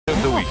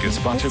Week is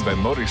sponsored by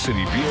Motor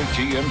City Buick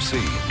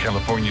GMC,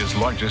 California's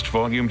largest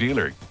volume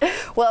dealer.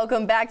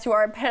 Welcome back to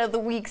our Pet of the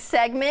Week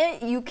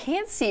segment. You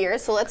can't see her,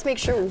 so let's make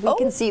sure we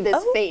can see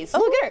this face.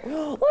 Look at her.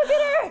 Look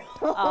at her.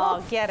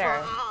 Oh, get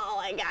her.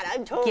 Oh my God,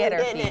 I'm totally Get her,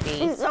 getting it.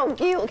 Phoebe. She's so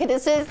cute. Okay,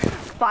 this is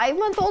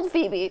 5-month-old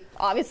Phoebe.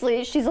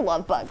 Obviously, she's a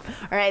love bug.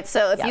 All right,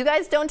 so if you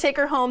guys don't take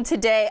her home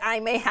today, I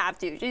may have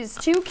to. She's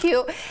too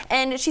cute,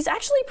 and she's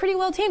actually pretty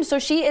well tamed. So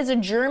she is a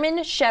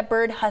German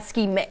Shepherd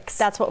Husky mix.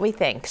 That's what we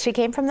think. She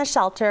came from the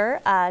shelter.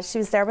 She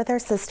was there with her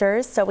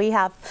sisters. So we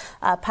have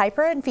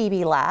Piper and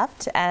Phoebe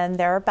left, and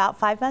they're about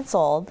 5 months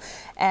old.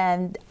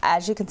 And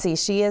as you can see,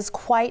 she is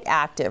quite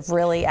active,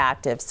 really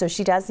active. So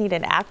she does need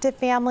an active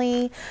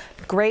family,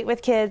 great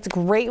with kids,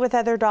 great with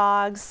other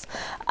dogs.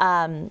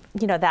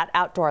 You know, that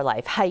outdoor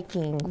life,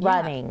 hiking,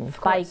 running,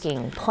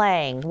 biking,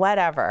 playing,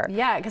 whatever.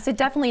 Yeah, because it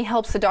definitely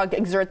helps the dog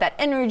exert that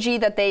energy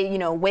that they, you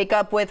know, wake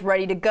up with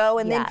ready to go.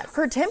 And then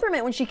her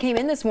temperament when she came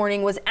in this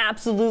morning was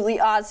absolutely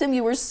awesome.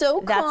 You were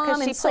so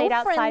calm and she so played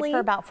outside friendly. for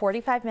about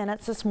 45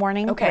 minutes this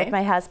morning with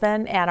my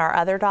husband and our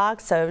other dog.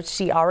 So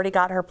she already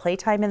got her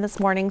playtime in this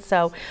morning.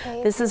 So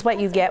this is what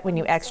you get when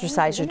you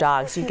exercise your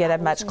dogs. You get a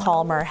much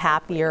calmer,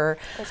 happier,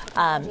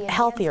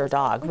 healthier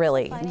dog,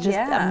 really. Just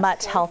a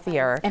much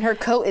healthier. And her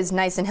coat is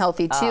nice and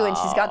healthy too, and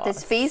she's got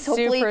this face.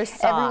 Hopefully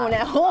everyone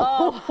at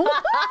home.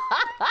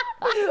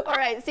 All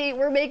right, see,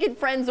 we're making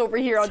friends over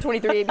here on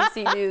 23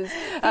 ABC News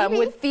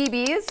with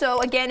Phoebe. So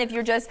again, if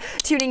you're just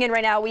tuning in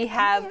right now, we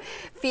have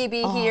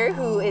Phoebe here,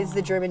 who is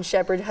the German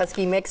Shepherd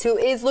Husky mix, who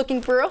is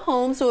looking for a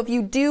home. So if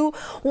you do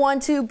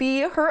want to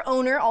be her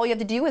owner, all you have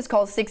to do is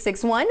call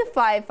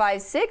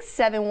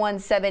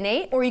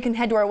 661-556-7178, or you can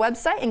head to our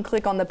website and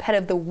click on the Pet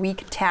of the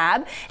Week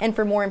tab. And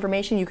for more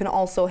information, you can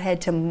also head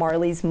to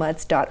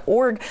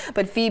marleysmutts.org.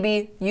 But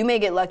Phoebe, you may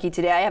get lucky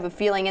today. I have a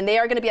feeling, and they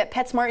are going to be at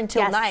PetSmart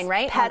until 9,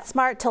 right?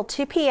 PetSmart till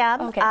 2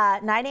 p.m.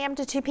 9 a.m.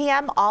 to 2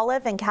 p.m.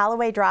 Olive and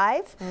Callaway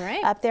Drive. All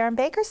right. Up there in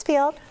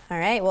Bakersfield. All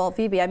right. Well,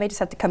 Phoebe, I may just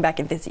have to come back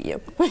and visit you.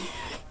 All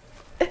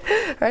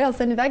right, I'll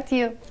send it back to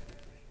you.